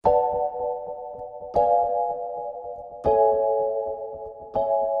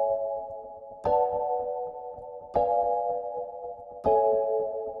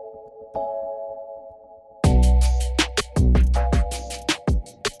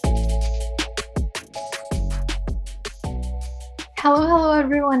Hello,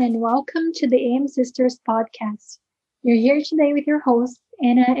 everyone, and welcome to the AM Sisters podcast. You're here today with your hosts,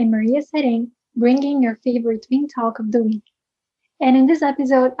 Anna and Maria Setting, bringing your favorite twin talk of the week. And in this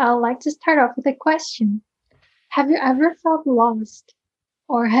episode, I'd like to start off with a question. Have you ever felt lost?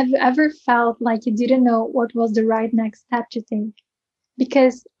 Or have you ever felt like you didn't know what was the right next step to take?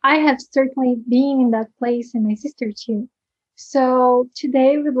 Because I have certainly been in that place and my sister too. So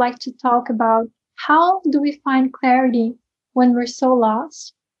today we'd like to talk about how do we find clarity when we're so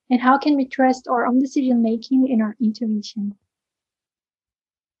lost and how can we trust our own decision making in our intuition.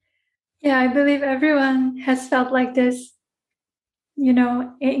 Yeah, I believe everyone has felt like this,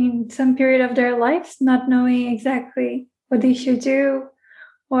 in some period of their lives, not knowing exactly what they should do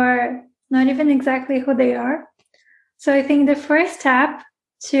or not even exactly who they are. So I think the first step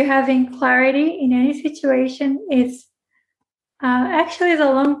to having clarity in any situation is actually the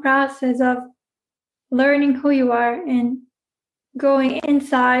long process of learning who you are and going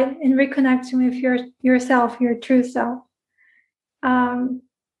inside and reconnecting with yourself, your true self. Um,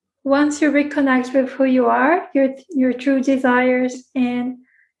 Once you reconnect with who you are, your true desires, and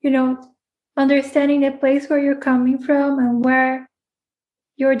understanding the place where you're coming from and where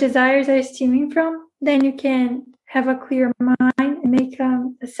your desires are stemming from, then you can have a clear mind and make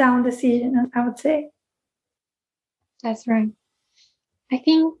a sound decision, I would say. That's right. I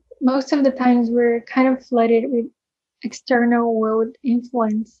think most of the times we're kind of flooded with external world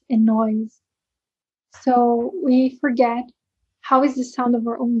influence and noise. So we forget how is the sound of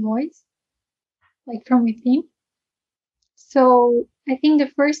our own voice, like from within. So I think the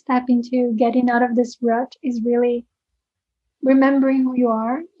first step into getting out of this rut is really remembering who you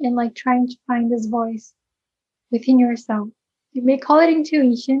are and like trying to find this voice within yourself. You may call it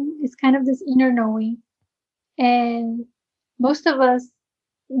intuition. It's kind of this inner knowing. And most of us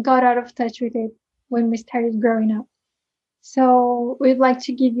got out of touch with it when we started growing up. So we'd like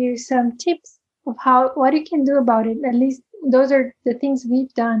to give you some tips of what you can do about it. At least those are the things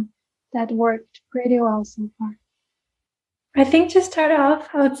we've done that worked pretty well so far. I think to start off,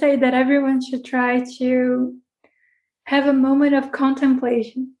 I would say that everyone should try to have a moment of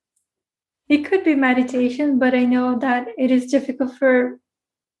contemplation. It could be meditation, but I know that it is difficult for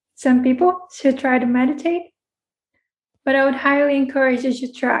some people to try to meditate. But I would highly encourage you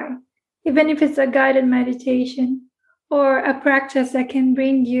to try, even if it's a guided meditation or a practice that can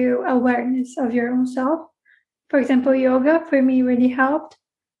bring you awareness of your own self. For example, yoga for me really helped.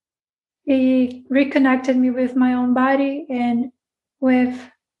 It reconnected me with my own body and with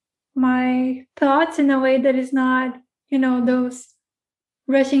my thoughts in a way that is not, those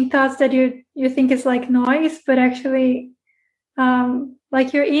rushing thoughts that you think is like noise, but actually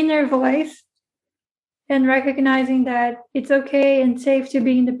like your inner voice, and recognizing that it's okay and safe to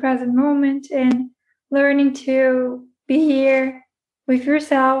be in the present moment and learning to be here with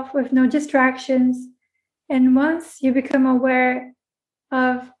yourself with no distractions. And once you become aware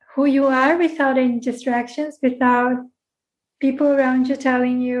of who you are without any distractions, without people around you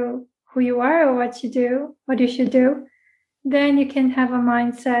telling you who you are or what you do, what you should do, then you can have a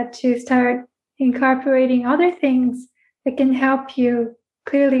mindset to start incorporating other things that can help you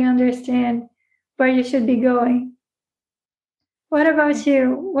clearly understand where you should be going. What about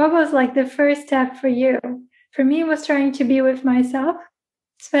you? What was like the first step for you? For me, it was trying to be with myself,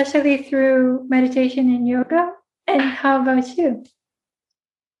 especially through meditation and yoga. And how about you?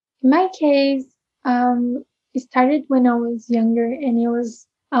 In my case, it started when I was younger and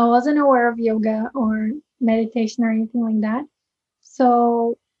I wasn't aware of yoga or meditation or anything like that.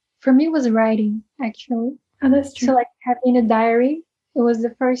 So for me, it was writing actually. Oh, that's true. So like having a diary, it was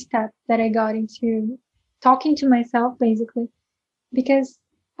the first step that I got into talking to myself basically, because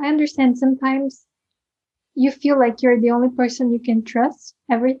I understand sometimes you feel like you're the only person you can trust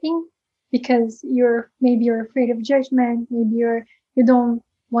everything because you're afraid of judgment, maybe you don't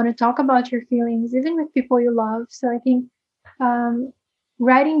want to talk about your feelings even with people you love. So I think um,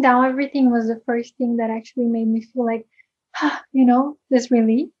 writing down everything was the first thing that actually made me feel like this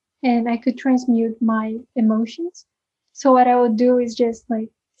relief, and I could transmute my emotions. So what I would do is just like,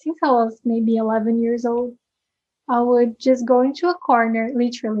 since I was maybe 11 years old, I would just go into a corner,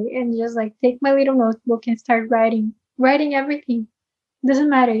 literally, and just like take my little notebook and start writing everything. Doesn't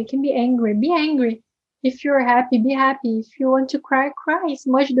matter. You can be angry. Be angry. If you're happy, be happy. If you want to cry, cry.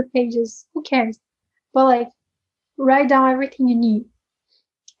 Smudge the pages. Who cares? But like, write down everything you need.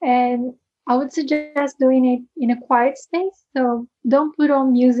 And I would suggest doing it in a quiet space. So don't put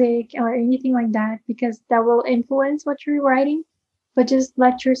on music or anything like that because that will influence what you're writing. But just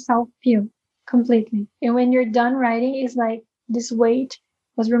let yourself feel completely. And when you're done writing, it's like this weight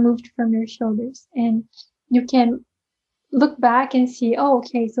was removed from your shoulders and you can look back and see, oh,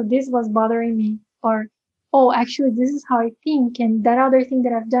 okay, so this was bothering me, or oh, actually, this is how I think, and that other thing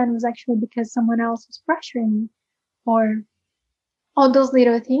that I've done was actually because someone else was pressuring me, or all those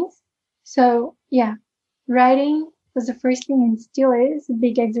little things. So yeah, writing was the first thing and still is a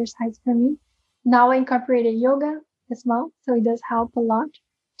big exercise for me. Now I incorporated yoga as well, so it does help a lot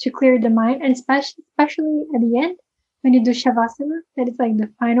to clear the mind, and especially at the end when you do shavasana, that is like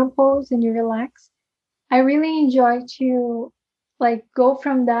the final pose and you relax. I really enjoy to like go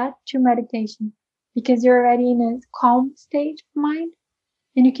from that to meditation because you're already in a calm state of mind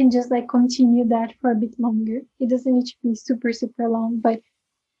and you can just like continue that for a bit longer. It doesn't need to be super, super long, but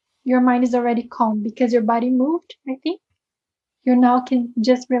your mind is already calm because your body moved, I think. You now can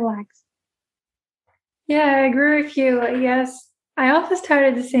just relax. Yeah, I agree with you. Yes, I also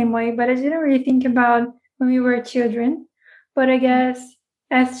started the same way, but I didn't really think about when we were children. But I guess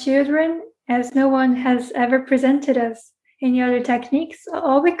as children, as no one has ever presented us any other techniques,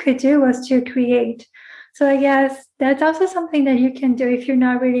 all we could do was to create. So I guess that's also something that you can do if you're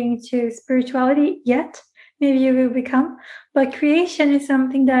not really into spirituality yet. Maybe you will become. But creation is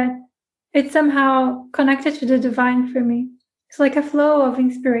something that it's somehow connected to the divine for me. It's like a flow of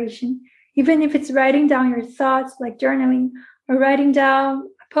inspiration. Even if it's writing down your thoughts, like journaling, or writing down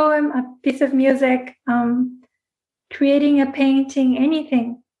a poem, a piece of music, creating a painting,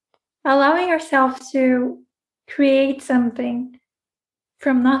 anything, allowing yourself to create something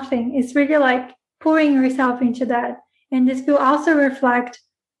from nothing is really like pouring yourself into that. And this will also reflect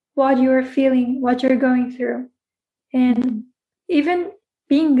what you're feeling, what you're going through, and even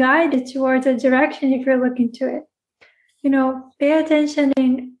being guided towards a direction if you're looking to it. Pay attention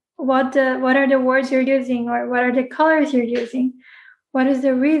in what are the words you're using, or what are the colors you're using, what is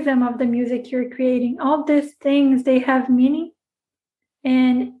the rhythm of the music you're creating. All these things, they have meaning,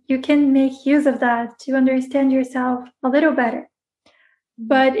 and you can make use of that to understand yourself a little better.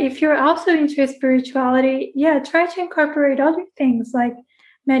 But if you're also into spirituality, yeah, try to incorporate other things like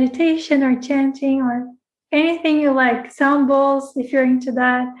meditation or chanting or anything you like, sound bowls if you're into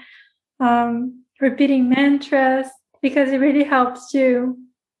that, repeating mantras, because it really helps to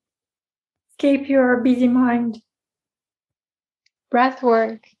escape your busy mind. Breath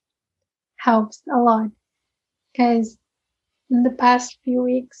work helps a lot because in the past few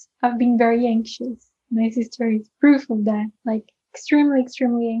weeks, I've been very anxious. My sister is proof of that, like extremely,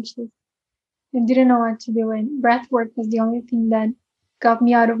 extremely anxious. I didn't know what to do, and breath work was the only thing that got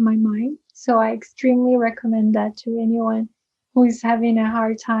me out of my mind. So I extremely recommend that to anyone who is having a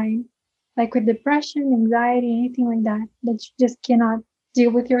hard time, like with depression, anxiety, anything like that, that you just cannot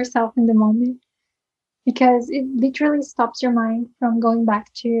deal with yourself in the moment because it literally stops your mind from going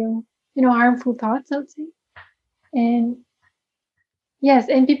back to, harmful thoughts, I would say. And yes,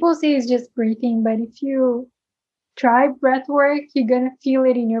 and people say it's just breathing, but if you try breath work, you're gonna feel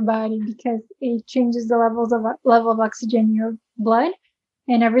it in your body because it changes the level of oxygen in your blood,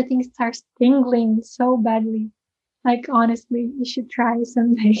 and everything starts tingling so badly. Like honestly, you should try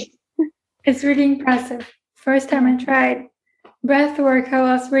someday. It's really impressive. First time I tried breath work,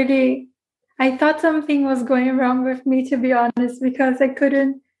 I thought something was going wrong with me, to be honest, because I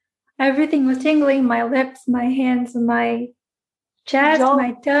couldn't, everything was tingling, my lips, my hands, my chest,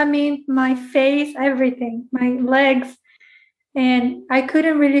 my tummy, my face, everything, my legs. And I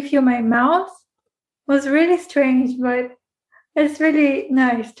couldn't really feel my mouth. It was really strange, but it's really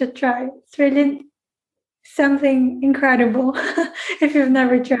nice to try. It's really something incredible if you've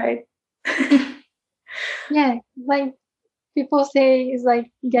never tried. Yeah, like people say it's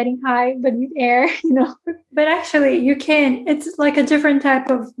like getting high, but with air, But actually, you can. It's like a different type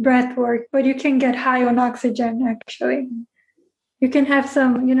of breath work, but you can get high on oxygen, actually. You can have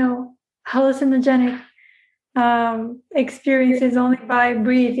some, hallucinogenic experiences only by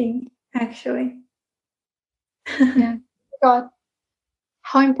breathing, actually. Yeah. God,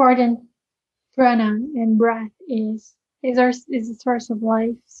 how important prana and breath is a source of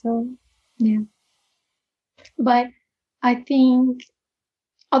life. So yeah. But I think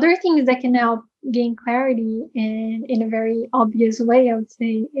other things that can help gain clarity and in a very obvious way, I would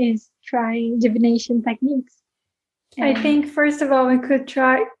say, is trying divination techniques. I think, first of all, we could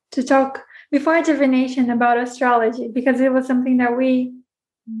try to talk before divination about astrology, because it was something that we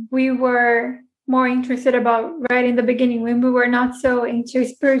were more interested about right in the beginning when we were not so into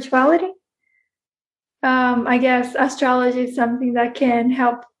spirituality. I guess astrology is something that can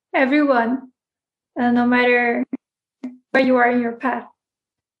help everyone, no matter where you are in your path.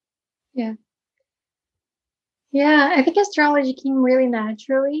 Yeah. Yeah, I think astrology came really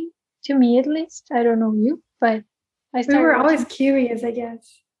naturally to me, at least. I don't know you, but we were always curious, I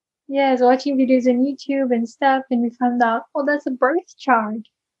guess. Yes, watching videos on YouTube and stuff, and we found out, oh, that's a birth chart.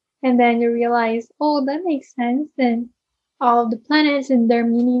 And then you realize, oh, that makes sense, and all the planets and their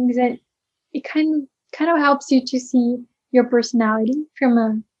meanings, and it kind of helps you to see your personality from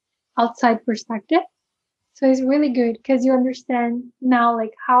a outside perspective. So it's really good because you understand now,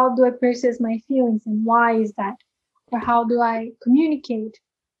 like, how do I process my feelings and why is that? Or how do I communicate?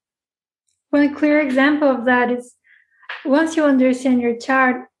 One clear example of that is once you understand your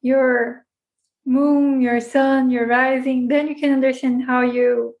chart, your moon, your sun, your rising, then you can understand how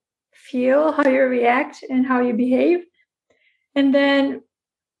you feel, how you react, and how you behave. And then,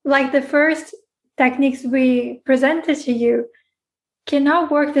 like the first techniques we presented to you,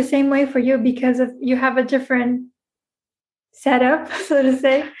 cannot work the same way for you because of you have a different setup, so to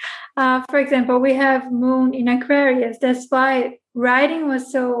say. For example, we have moon in Aquarius. That's why writing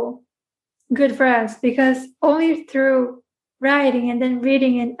was so good for us, because only through writing and then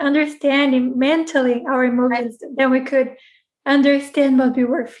reading and understanding mentally our emotions, then we could understand what we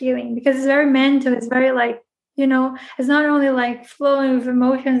were feeling, because it's very mental. It's very like, it's not only like flowing with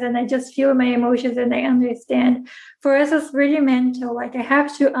emotions and I just feel my emotions and I understand. For us, it's really mental. Like I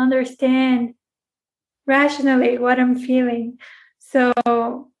have to understand rationally what I'm feeling. So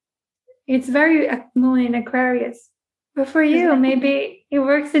it's very moon in Aquarius. But for you, maybe it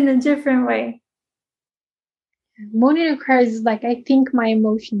works in a different way. Moon in Aquarius is like, I think my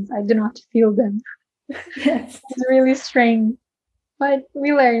emotions, I do not feel them. Yes. It's really strange. But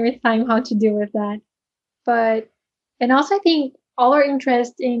we learn with time how to deal with that. And also I think all our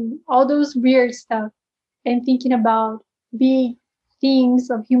interest in all those weird stuff and thinking about big things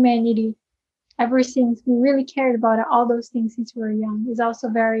of humanity ever since we really cared about all those things since we were young is also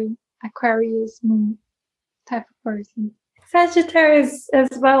very Aquarius moon type of person. Sagittarius as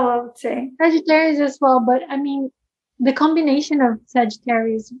well, I would say. Sagittarius as well, but I mean, the combination of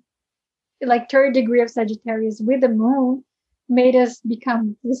Sagittarius, like third degree of Sagittarius with the moon, made us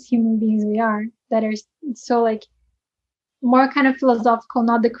become these human beings we are, that are so like more kind of philosophical,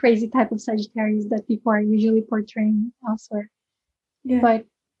 not the crazy type of Sagittarius that people are usually portraying elsewhere. Yeah. But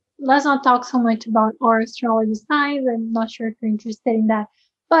let's not talk so much about our astrology signs. I'm not sure if you're interested in that.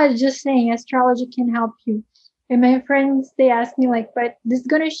 But just saying, astrology can help you. And my friends, they ask me like, but this is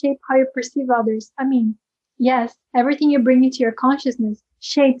going to shape how you perceive others. I mean, yes, everything you bring into your consciousness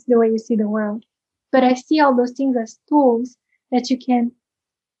shapes the way you see the world. But I see all those things as tools that you can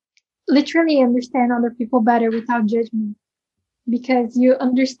literally understand other people better without judgment. Because you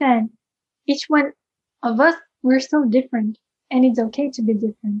understand each one of us, we're so different, and it's okay to be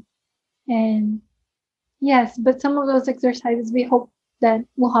different. And yes, but some of those exercises we hope that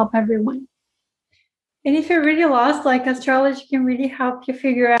will help everyone. And if you're really lost, like astrology can really help you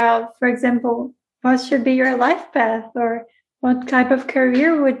figure out, for example, what should be your life path, or what type of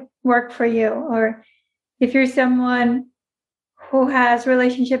career would work for you, or if you're someone who has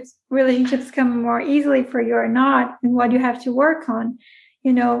relationships come more easily for you or not, and what you have to work on,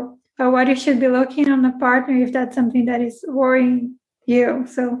 or what you should be looking on a partner if that's something that is worrying you.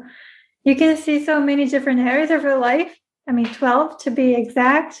 So you can see so many different areas of your life. I mean, 12 to be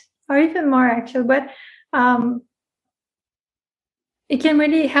exact, or even more actually, but it can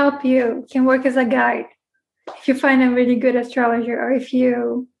really help you, can work as a guide if you find a really good astrologer, or if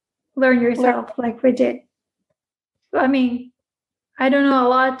you learn yourself like we did. I mean, I don't know a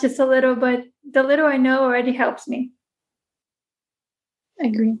lot, just a little, but the little I know already helps me.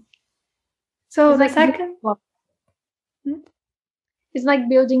 Agree. So the second... It's like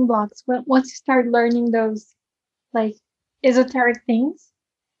building blocks. Once you start learning those like esoteric things,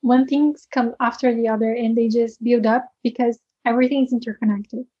 one things come after the other and they just build up because everything's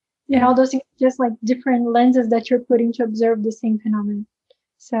interconnected. Yeah. And all those things just like different lenses that you're putting to observe the same phenomenon.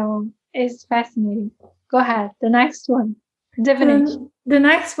 So it's fascinating. Go ahead. The next one. Divination. The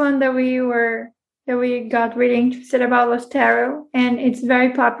next one that we got really interested about was tarot, and it's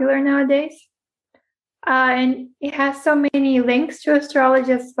very popular nowadays. And it has so many links to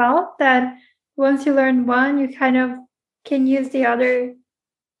astrology as well that once you learn one, you kind of can use the other,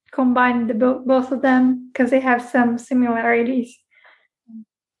 combine both of them because they have some similarities.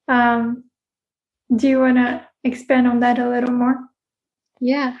 Do you want to expand on that a little more?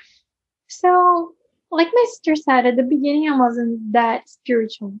 Yeah. So, like my sister said, at the beginning, I wasn't that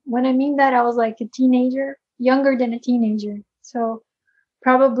spiritual. When I mean that, I was like a teenager, younger than a teenager. So,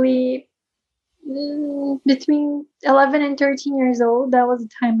 probably between 11 and 13 years old, that was the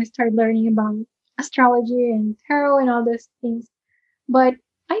time I started learning about astrology and tarot and all those things. But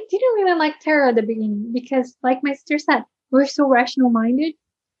I didn't really like tarot at the beginning because, like my sister said, we're so rational minded.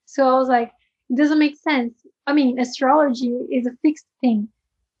 So I was like, it doesn't make sense. I mean, astrology is a fixed thing.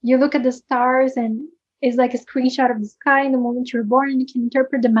 You look at the stars and it's like a screenshot of the sky in the moment you're born, and you can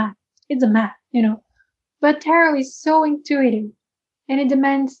interpret the map. It's a map, you know. But tarot is so intuitive and it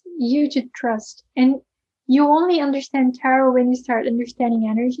demands you to trust. And you only understand tarot when you start understanding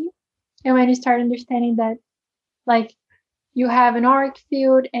energy and when you start understanding that, like, you have an auric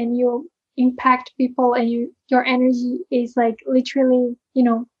field and you impact people and your energy is like literally, you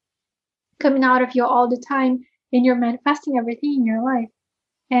know, coming out of you all the time and you're manifesting everything in your life.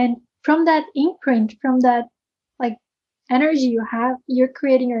 And from that imprint, from that like energy you have, you're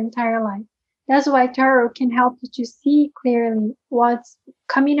creating your entire life. That's why tarot can help you to see clearly what's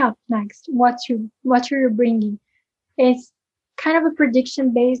coming up next, what you're bringing. It's kind of a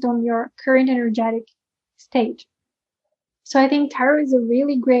prediction based on your current energetic state. So I think tarot is a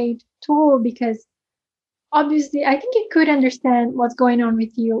really great tool because obviously I think it could understand what's going on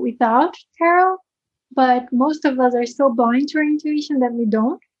with you without tarot, but most of us are so blind to our intuition that we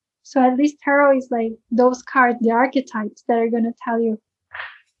don't. So at least tarot is like those cards, the archetypes that are going to tell you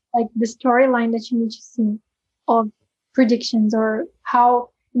like the storyline that you need to see of predictions or how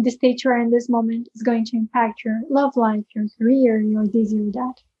the state you are in this moment is going to impact your love life, your career, your this, your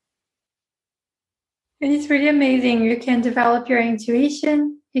that. And it's really amazing. You can develop your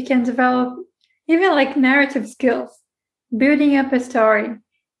intuition. You can develop even like narrative skills, building up a story,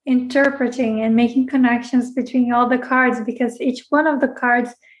 interpreting and making connections between all the cards, because each one of the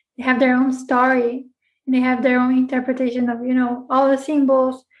cards, they have their own story and they have their own interpretation of, you know, all the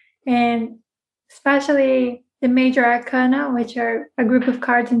symbols, and especially the major arcana, which are a group of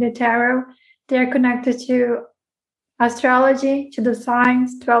cards in the tarot. They're connected to astrology, to the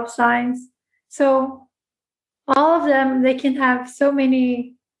signs, 12 signs. So all of them, they can have so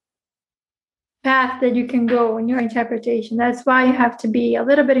many paths that you can go in your interpretation. That's why you have to be a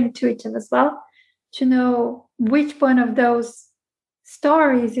little bit intuitive as well to know which one of those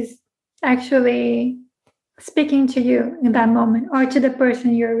stories is actually speaking to you in that moment or to the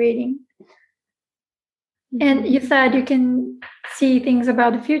person you're reading. And you said you can see things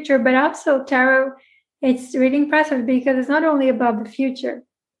about the future, but also tarot, it's really impressive because it's not only about the future.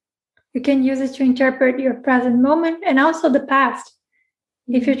 You can use it to interpret your present moment and also the past.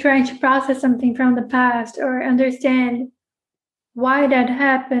 If you're trying to process something from the past or understand why that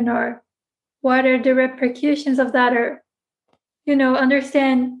happened or what are the repercussions of that, or, you know,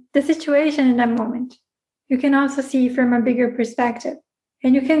 understand the situation in that moment, you can also see from a bigger perspective.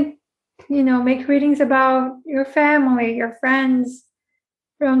 And you can, you know, make readings about your family, your friends,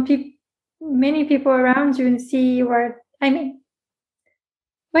 from many people around you and see where, I mean,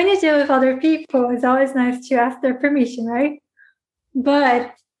 when you deal with other people, it's always nice to ask their permission, right?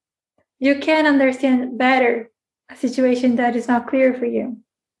 But you can understand better a situation that is not clear for you.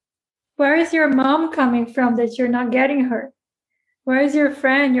 Where is your mom coming from that you're not getting her? Where is your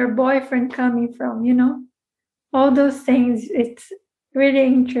friend, your boyfriend coming from? You know, all those things. It's really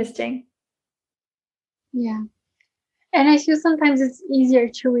interesting. Yeah. And I feel sometimes it's easier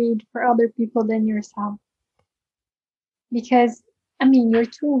to read for other people than yourself. Because, I mean, you're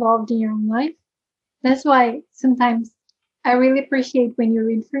too involved in your own life. That's why sometimes I really appreciate when you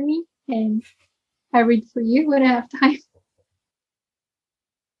read for me and I read for you when I have time.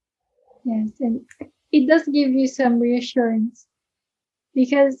 Yes, and it does give you some reassurance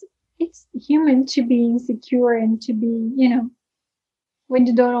because it's human to be insecure and to be, you know, when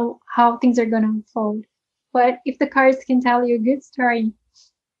you don't know how things are going to unfold. But if the cards can tell you a good story,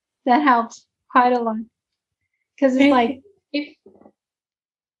 that helps quite a lot. Because it's like,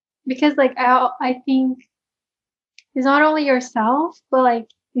 I think it's not only yourself, but like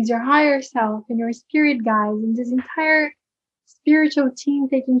it's your higher self and your spirit guides and this entire spiritual team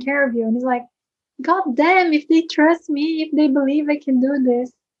taking care of you. And it's like, God damn, if they trust me, if they believe I can do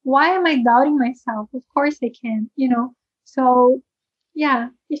this, why am I doubting myself? Of course I can, you know? So yeah,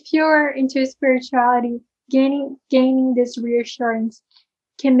 if you're into spirituality, gaining this reassurance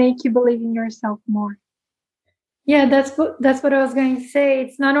can make you believe in yourself more. Yeah, that's what I was going to say.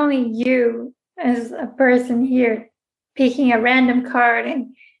 It's not only you as a person here picking a random card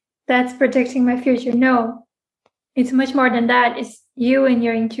and that's predicting my future. No, it's much more than that. It's you and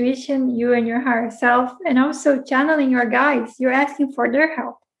your intuition, you and your higher self, and also channeling your guides. You're asking for their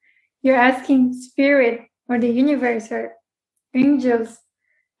help. You're asking spirit or the universe or angels.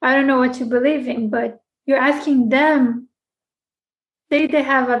 I don't know what you believe in, but you're asking them. They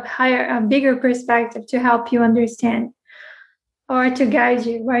have a bigger perspective to help you understand or to guide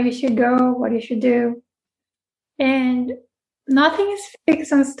you where you should go, what you should do. And nothing is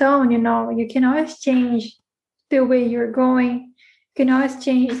fixed on stone, you know. You can always change the way you're going. You can always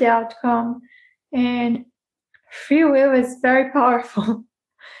change the outcome. And free will is very powerful.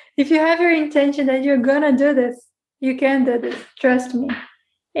 if you have your intention that you're gonna do this, you can do this. Trust me.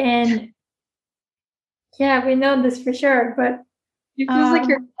 And yeah, we know this for sure. But It feels like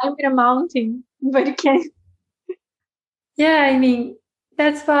you're climbing a mountain, but you can't. yeah, I mean,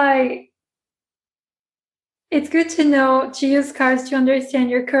 that's why it's good to know to use cards to understand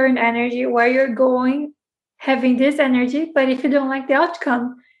your current energy, where you're going, having this energy. But if you don't like the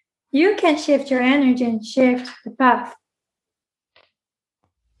outcome, you can shift your energy and shift the path.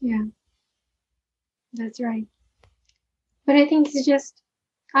 Yeah, that's right. But I think it's just,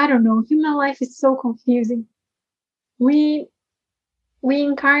 I don't know, human life is so confusing. We we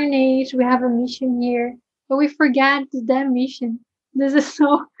incarnate, we have a mission here, but we forget that mission. This is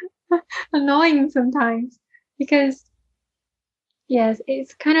so annoying sometimes because yes,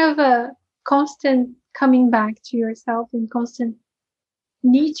 it's kind of a constant coming back to yourself and constant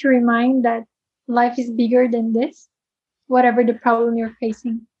need to remind that life is bigger than this, whatever the problem you're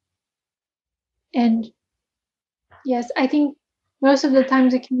facing. And yes, I think most of the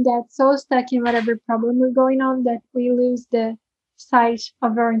times we can get so stuck in whatever problem we're going on that we lose the sight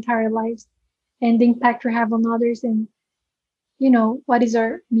of our entire lives and the impact we have on others and, what is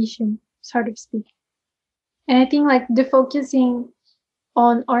our mission, sort of speak. And I think like the focusing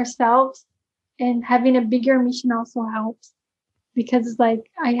on ourselves and having a bigger mission also helps because it's like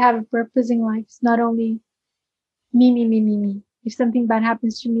I have a purpose in life. It's not only me, me, me, me, me. If something bad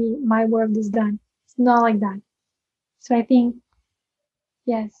happens to me, my world is done. It's not like that. So I think,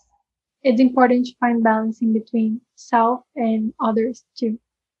 yes, it's important to find balance in between self and others too.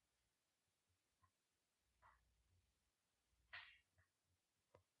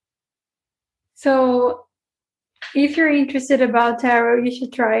 So if you're interested about tarot, you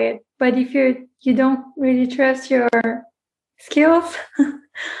should try it. But if you don't really trust your skills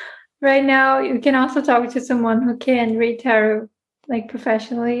right now, you can also talk to someone who can read tarot like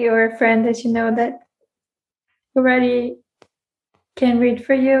professionally, or a friend that you know that already can read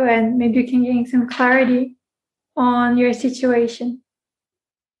for you, and maybe you can gain some clarity on your situation.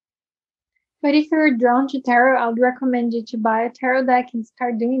 But if you're drawn to tarot, I would recommend you to buy a tarot deck and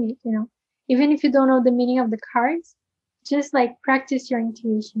start doing it, Even if you don't know the meaning of the cards, just like practice your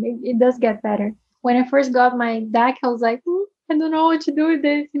intuition. It does get better. When I first got my deck, I was like, I don't know what to do with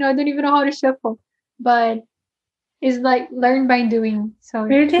this. I don't even know how to shuffle. But it's like learn by doing. So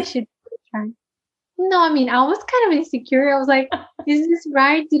Really? you should try. No, I mean, I was kind of insecure. I was like, is this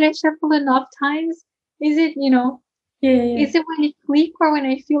right? Did I shuffle enough times? Is it, Yeah. is it when I click or when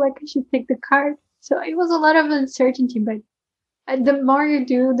I feel like I should take the card? So it was a lot of uncertainty, but the more you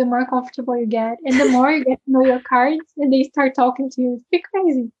do, the more comfortable you get, and the more you get to know your cards, and they start talking to you. It's a bit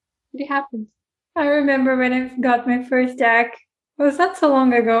crazy. It happens. I remember when I got my first deck. It was not so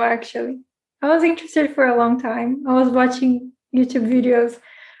long ago, actually. I was interested for a long time. I was watching YouTube videos,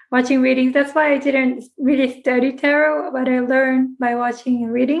 watching readings. That's why I didn't really study tarot, but I learned by watching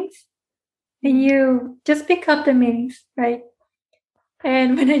readings. And you just pick up the meanings, right?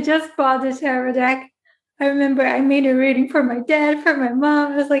 And when I just bought the tarot deck, I remember I made a reading for my dad, for my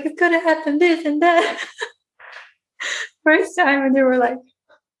mom. I was like, it's going to happen this and that. First time, and they were like,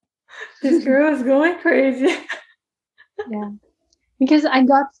 this girl is going crazy. Yeah. Because I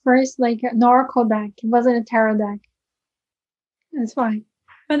got first like an oracle deck. It wasn't a tarot deck. That's why.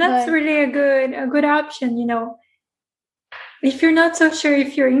 But that's really a good option, If you're not so sure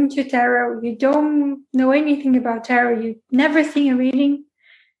if you're into tarot, you don't know anything about tarot, you've never seen a reading,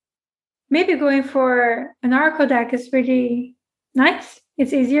 maybe going for an oracle deck is really nice.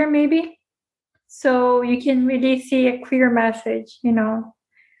 It's easier maybe. So you can really see a clear message,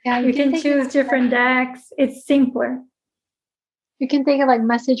 Yeah, you can choose different decks. It's simpler. You can take a like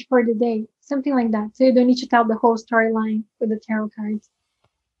message for the day, something like that. So you don't need to tell the whole storyline with the tarot cards.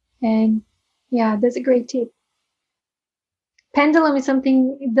 And yeah, that's a great tip. Pendulum is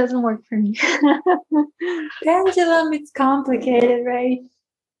something, it doesn't work for me. Pendulum, it's complicated, right?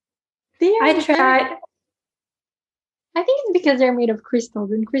 I tried. I think it's because they're made of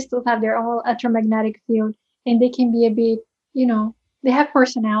crystals, and crystals have their own electromagnetic field, and they can be a bit, they have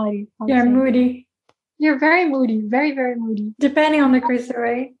personality. They're moody. You're very moody, very, very moody. Depending on the crystal,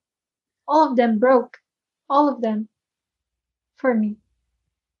 right? All of them broke. All of them. For me.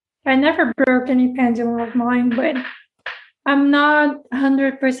 I never broke any pendulum of mine, but I'm not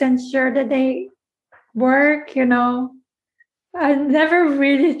 100% sure that they work, I never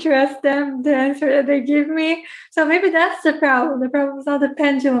really trust them, the answer that they give me. So maybe that's the problem. The problem is not the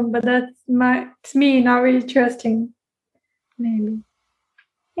pendulum, but it's me not really trusting. Maybe.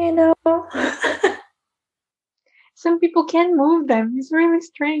 Some people can't move them. It's really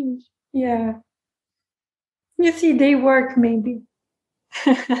strange. Yeah. You see, they work maybe.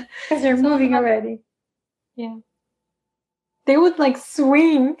 Because they're moving already. Yeah. They would like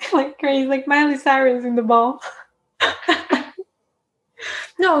swing like crazy, like Miley Cyrus in the ball.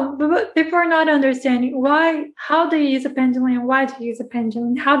 No, but people are not understanding how do you use a pendulum and why do you use a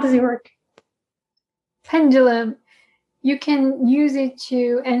pendulum? How does it work? Pendulum, you can use it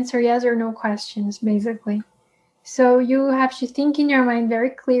to answer yes or no questions, basically. So you have to think in your mind very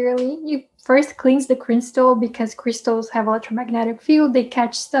clearly. You first cleanse the crystal because crystals have electromagnetic field. They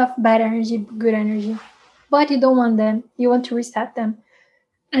catch stuff, bad energy, good energy. But you don't want them. You want to reset them.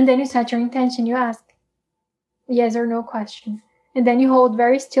 And then you set your intention. You ask yes or no question. And then you hold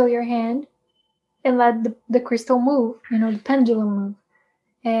very still your hand and let the crystal move, the pendulum move.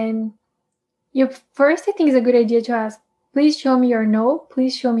 And you first, I think it's a good idea to ask, please show me your no,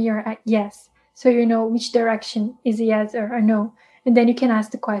 please show me your yes. So you know which direction is a yes or a no. And then you can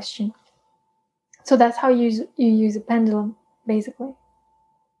ask the question. So that's how you use a pendulum, basically.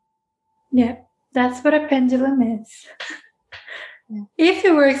 Yeah, that's what a pendulum is. Yeah. If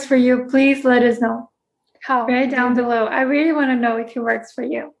it works for you, please let us know. How? Right down below. I really want to know if it works for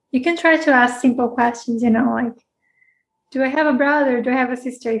you. You can try to ask simple questions, like, do I have a brother? Do I have a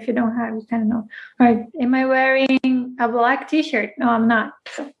sister? If you don't have, you kind of know. Right. Am I wearing a black t-shirt? No, I'm not.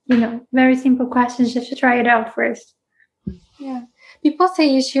 So, very simple questions just to try it out first. Yeah. People say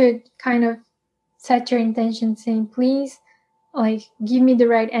you should kind of set your intention saying, please, like, give me the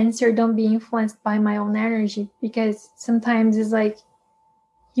right answer. Don't be influenced by my own energy. Because sometimes it's like,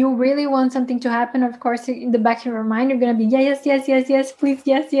 you really want something to happen. Of course, in the back of your mind, you're going to be, yes, yes, yes, yes, please,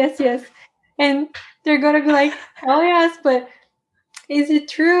 yes, yes, yes. And they're going to be like, oh, yes, but is it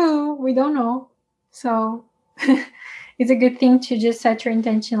true? We don't know. So it's a good thing to just set your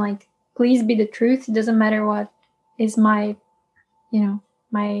intention, like, please be the truth. It doesn't matter what is my,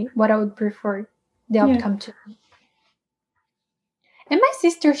 what I would prefer the outcome to be. And my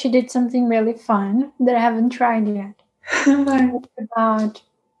sister, she did something really fun that I haven't tried yet. About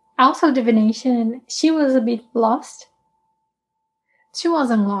also divination, and she was a bit lost. She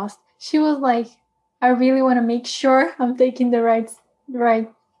wasn't lost. She was like, I really want to make sure I'm taking the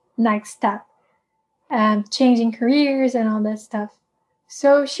right next step, changing careers and all that stuff.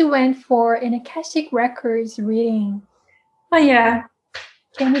 So she went for an Akashic Records reading. Oh yeah.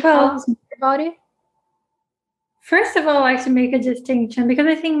 Can you tell us more about it? First of all, I like to make a distinction because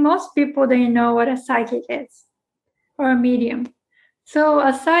I think most people, they know what a psychic is or a medium. So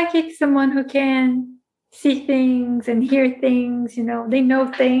a psychic is someone who can see things and hear things, they know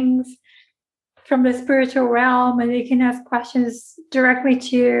things from the spiritual realm and they can ask questions directly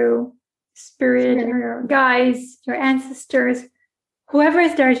to spirit or your guides, your ancestors, whoever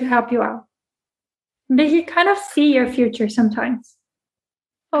is there to help you out. They can kind of see your future sometimes.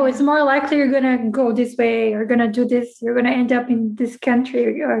 Oh, it's more likely you're going to go this way, you're going to do this, you're going to end up in this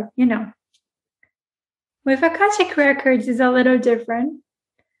country, or, With Akashic Records, it's a little different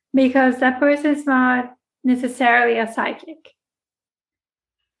because that person is not necessarily a psychic.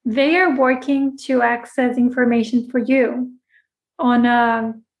 They are working to access information for you.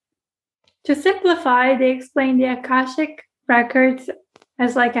 To simplify, they explain the Akashic Records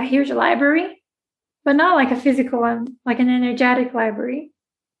as like a huge library, but not like a physical one, like an energetic library.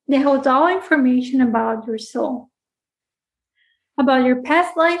 They hold all information about your soul, about your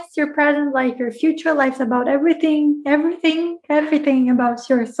past lives, your present life, your future lives, about everything about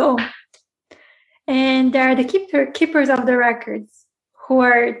your soul. And they're the keepers of the records, who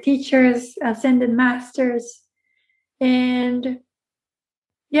are teachers, ascended masters. And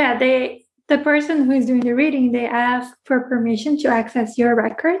yeah, the person who is doing the reading, they ask for permission to access your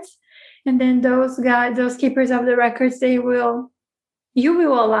records. And then those keepers of the records, you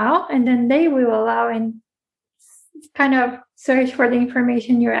will allow, and then they will allow and kind of search for the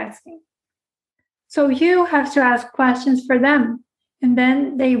information you're asking. So you have to ask questions for them, and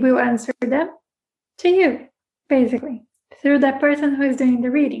then they will answer them to you, basically, through that person who is doing the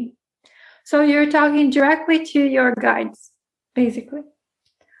reading. So you're talking directly to your guides, basically,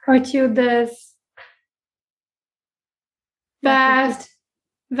 or to this vast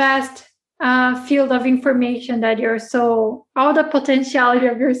field of information that your soul, all the potentiality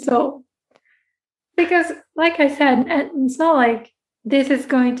of your soul. Because, like I said, it's not like this is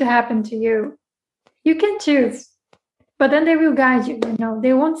going to happen to you. You can choose, but then they will guide you.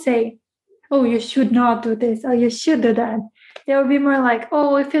 They won't say, "Oh, you should not do this," or "You should do that." They will be more like,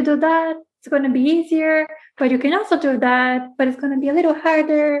 "Oh, if you do that, it's going to be easier, but you can also do that, but it's going to be a little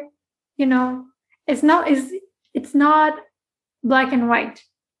harder." It's not black and white.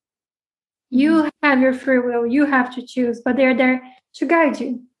 You have your free will. You have to choose, but they're there to guide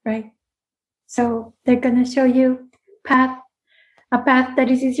you, right? So they're going to show you path a path that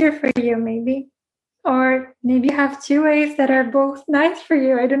is easier for you, maybe. Or maybe you have two ways that are both nice for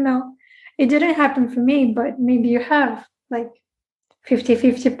you. I don't know. It didn't happen for me, but maybe you have like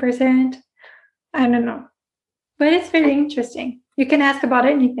 50-50%. I don't know. But it's very interesting. You can ask about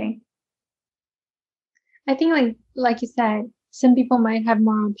anything. I think like you said, some people might have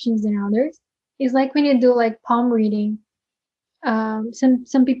more options than others. It's like when you do like palm reading.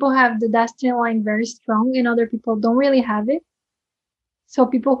 Some people have the destiny line very strong, and other people don't really have it. So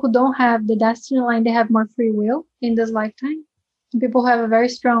people who don't have the destiny line, they have more free will in this lifetime. And people who have a very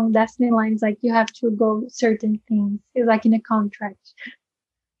strong destiny line, it's like you have to go certain things. It's like in a contract.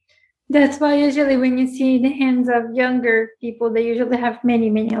 That's why usually when you see the hands of younger people, they usually have many,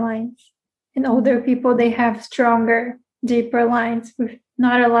 many lines. And older people, they have stronger, deeper lines with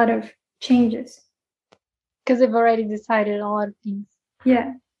not a lot of changes. Because they've already decided a lot of things.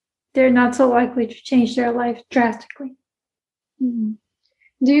 Yeah. They're not so likely to change their life drastically. Mm-hmm.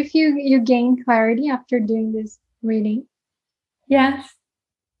 Do you feel you gain clarity after doing this reading? Yes.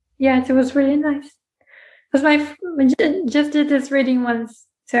 Yes, it was really nice. Because I just did this reading once,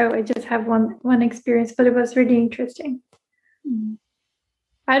 so I just have one experience, but it was really interesting. Mm-hmm.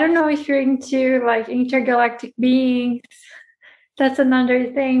 I don't know if you're into like intergalactic beings. That's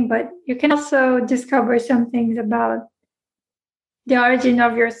another thing, but you can also discover some things about the origin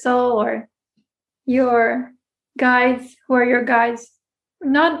of your soul or your guides, who are your guides.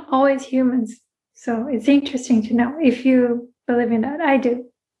 Not always humans. So it's interesting to know if you believe in that. I do.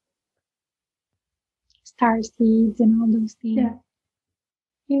 Star seeds and all those things. Yeah.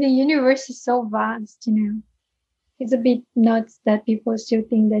 I mean, the universe is so vast, you know. It's a bit nuts that people still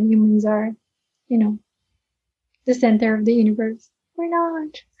think that humans are, you know, the center of the universe. We're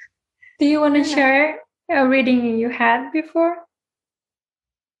not. Do you want to share a reading you had before?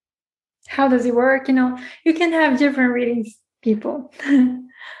 How does it work? You know, you can have different readings, people.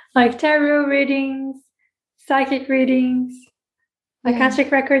 Like tarot readings, psychic readings,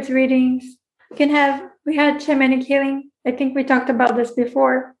 Akashic Records readings. We had shamanic healing. I think we talked about this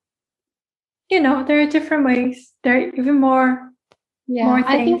before. You know, there are different ways. There are even more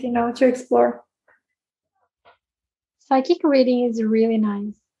things, to explore. Psychic reading is really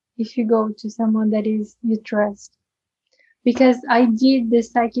nice if you go to someone that is you trust. Because I did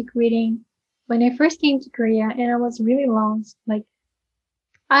this psychic reading when I first came to Korea and I was really lost. Like,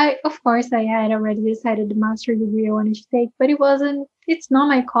 of course, I had already decided the master degree I wanted to take, but it's not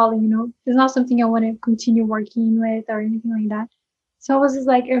my calling, you know, it's not something I want to continue working with or anything like that. So I was just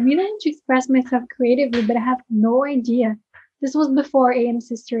like, I really want to express myself creatively, but I have no idea. This was before AM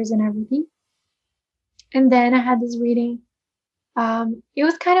Sisters and everything. And then I had this reading. It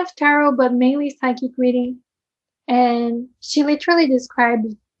was kind of tarot, but mainly psychic reading. And she literally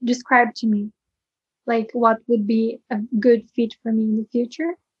described to me like what would be a good fit for me in the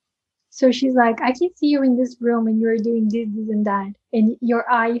future. So she's like, I can see you in this room and you're doing this, this and that. And you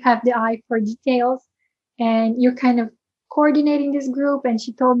have the eye for details and you're kind of coordinating this group. And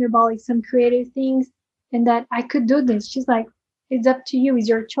she told me about like some creative things and that I could do this. She's like, it's up to you. It's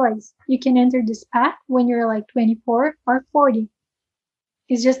your choice. You can enter this path when you're like 24 or 40.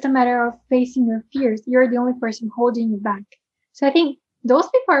 It's just a matter of facing your fears. You're the only person holding you back. So I think those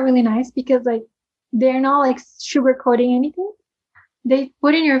people are really nice because like they're not like sugarcoating anything. They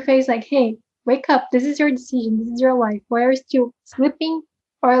put in your face like, hey, wake up. This is your decision. This is your life. Why are you still sleeping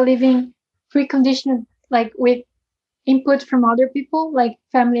or living preconditioned like with input from other people, like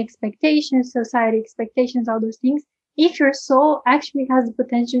family expectations, society expectations, all those things? If your soul actually has the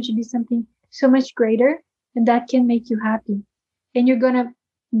potential to be something so much greater, and that can make you happy. And you're going to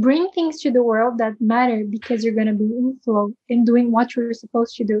bring things to the world that matter because you're going to be in flow and doing what you're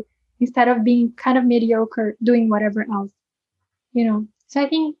supposed to do instead of being kind of mediocre doing whatever else, you know. So I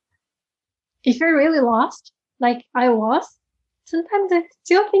think if you're really lost, like I was, sometimes I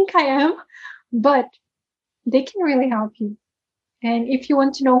still think I am, but they can really help you. And if you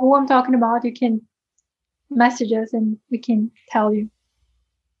want to know who I'm talking about, you can message us and we can tell you.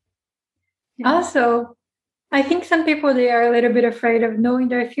 Yeah. Also, I think some people, they are a little bit afraid of knowing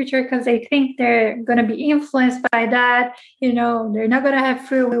their future because they think they're going to be influenced by that. You know, they're not going to have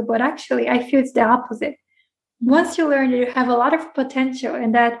free will. But actually, I feel it's the opposite. Once you learn that you have a lot of potential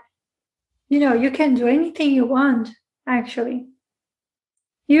and that, you know, you can do anything you want, actually,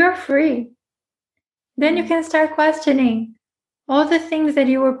 you're free. Then you can start questioning all the things that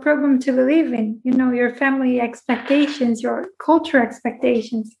you were programmed to believe in, you know, your family expectations, your culture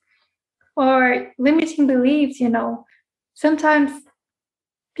expectations, or limiting beliefs, you know. Sometimes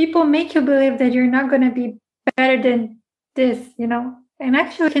people make you believe that you're not going to be better than this, you know, and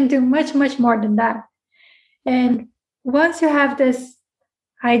actually can do much, much more than that. And once you have this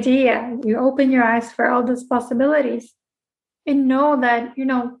idea, you open your eyes for all those possibilities and know that,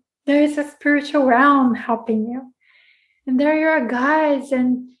 there is a spiritual realm helping you. And there are guides,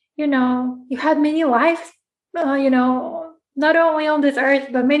 and, you had many lives, not only on this earth,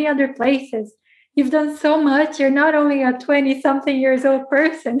 but many other places. You've done so much. You're not only a 20 something years old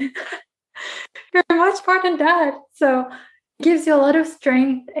person, you're much more than that. So it gives you a lot of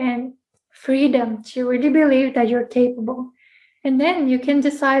strength and freedom to really believe that you're capable. And then you can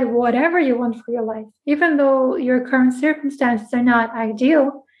decide whatever you want for your life. Even though your current circumstances are not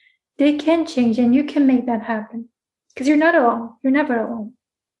ideal, they can change and you can make that happen. Because you're not alone. You're never alone.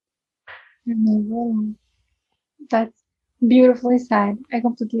 You're never alone. That's beautifully said. I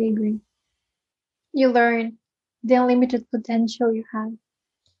completely agree. You learn the unlimited potential you have.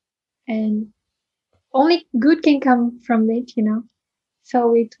 And only good can come from it, So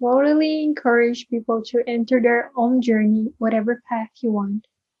we totally encourage people to enter their own journey, whatever path you want.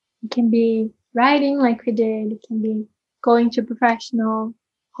 It can be writing like we did. It can be going to professional,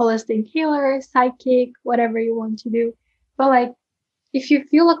 holistic healer, psychic, whatever you want to do. But like, if you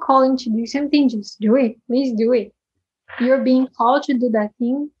feel a calling to do something, just do it. Please do it. You're being called to do that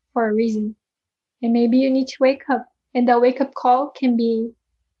thing for a reason. And maybe you need to wake up. And that wake up call can be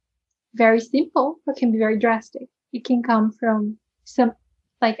very simple or can be very drastic. It can come from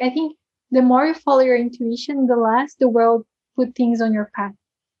I think the more you follow your intuition, the less the world put things on your path.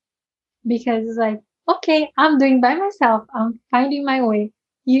 Because it's like, okay, I'm doing by myself. I'm finding my way.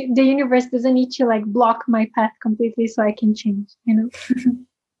 The universe doesn't need to block my path completely so I can change,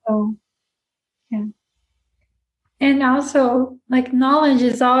 So, yeah. And also, knowledge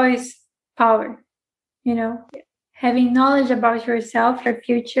is always power, having knowledge about yourself, your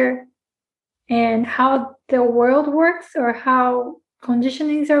future, and how the world works or how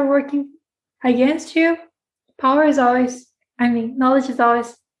conditionings are working against you. Knowledge is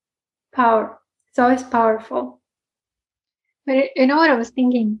always power. It's always powerful. But you know what I was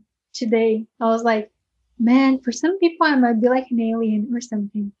thinking today? I was like, man, for some people, I might be like an alien or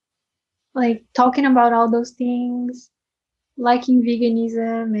something. Like talking about all those things, liking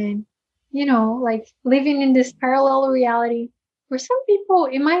veganism and, living in this parallel reality. For some people,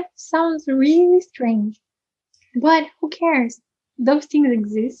 it might sound really strange, but who cares? Those things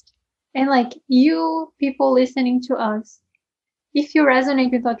exist. And you people listening to us, if you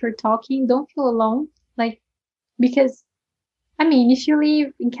resonate with what we're talking, don't feel alone. Because if you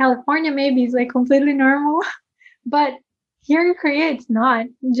live in California, maybe it's completely normal, but here in Korea, it's not.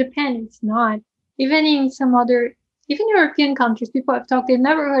 In Japan, it's not. Even in some other, even European countries, people have talked, they've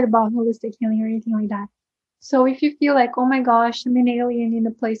never heard about holistic healing or anything like that. So if you feel like, oh my gosh, I'm an alien in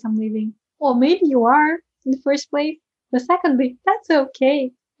the place I'm living, well, maybe you are in the first place, but secondly, that's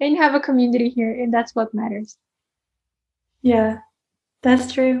okay. And you have a community here, and that's what matters. Yeah,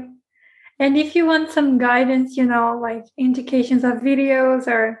 that's true. And if you want some guidance, indications of videos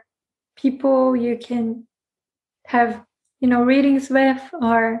or people you can have, readings with,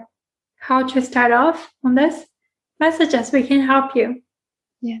 or how to start off on this, message us. We can help you.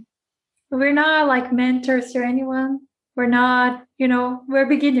 Yeah. We're not mentors to anyone. We're not, we're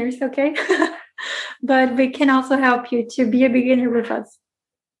beginners, okay? But we can also help you to be a beginner with us.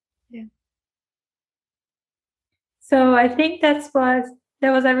 Yeah. So I think that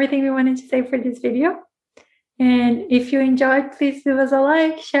was everything we wanted to say for this video. And if you enjoyed, please give us a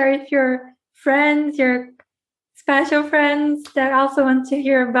like, share it with your friends, your special friends that also want to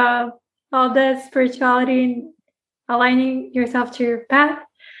hear about all the spirituality and aligning yourself to your path.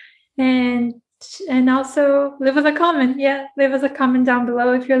 And also leave us a comment. Yeah, leave us a comment down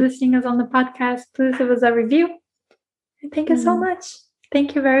below. If you're listening us on the podcast, please leave us a review. And thank you so much.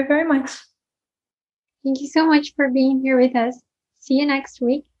 Thank you very, very much. Thank you so much for being here with us. See you next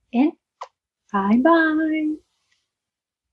week, and bye-bye.